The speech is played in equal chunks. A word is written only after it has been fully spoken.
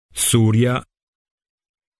Surja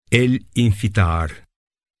El Infitar,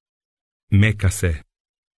 Mekase,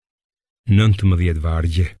 19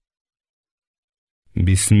 vargje.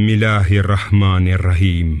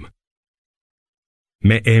 Bismillahirrahmanirrahim.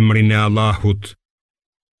 Me emrin e Allahut,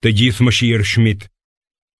 të gjithë mëshirshmit,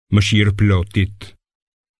 mëshirëplotit.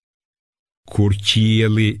 Kur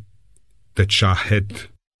qielli të qahet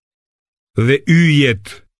dhe yjet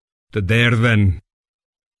të derdhen,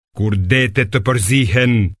 kur detet të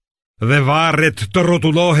përzihen dhe varret të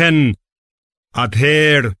rrotullohen,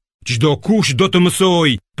 atëherë çdo kush do të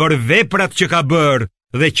mësoj për veprat që ka bërë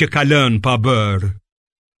dhe që ka lënë pa bërë.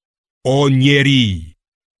 O njeri,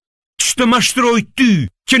 ç'të mashtroi ty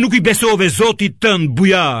që nuk i besove Zotit tënd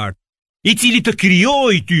bujar, i cili të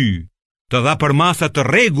krijoi ty, të dha përmasa të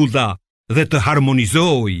rregullta dhe të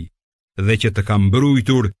harmonizoi, dhe që të ka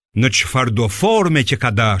mbrojtur në çfarëdo forme që ka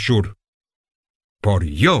dashur. Por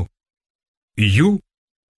jo, ju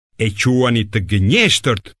e quani të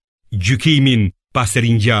gënjeshtërt gjykimin pas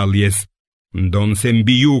ringjalljes, ndonse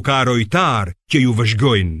mbi ju ka rojtar që ju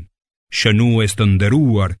vëzhgojnë, shënues të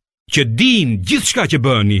nderuar që din gjithçka që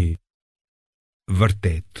bëni.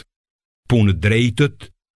 Vërtet, punë drejtët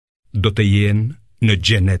do të jenë në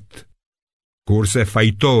xhenet, kurse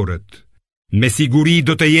fajtorët me siguri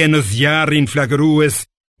do të jenë në zjarrin flakërues,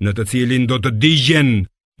 në të cilin do të digjen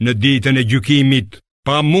në ditën e gjykimit,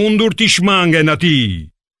 pa mundur t'i shmangen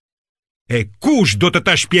atij. E kush do të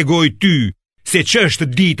ta shpjegoj ty se ç'është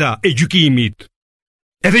dita e gjykimit?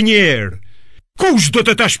 Edhe njerë, kush do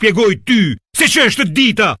të ta shpjegoj ty se ç'është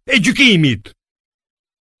dita e gjykimit?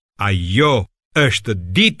 Ajo është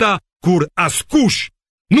dita kur askush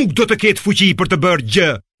nuk do të ketë fuqi për të bërë gjë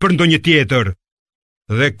për ndonjë tjetër,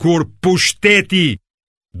 dhe kur pushteti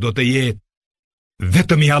do të jetë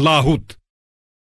vetëm i Allahut.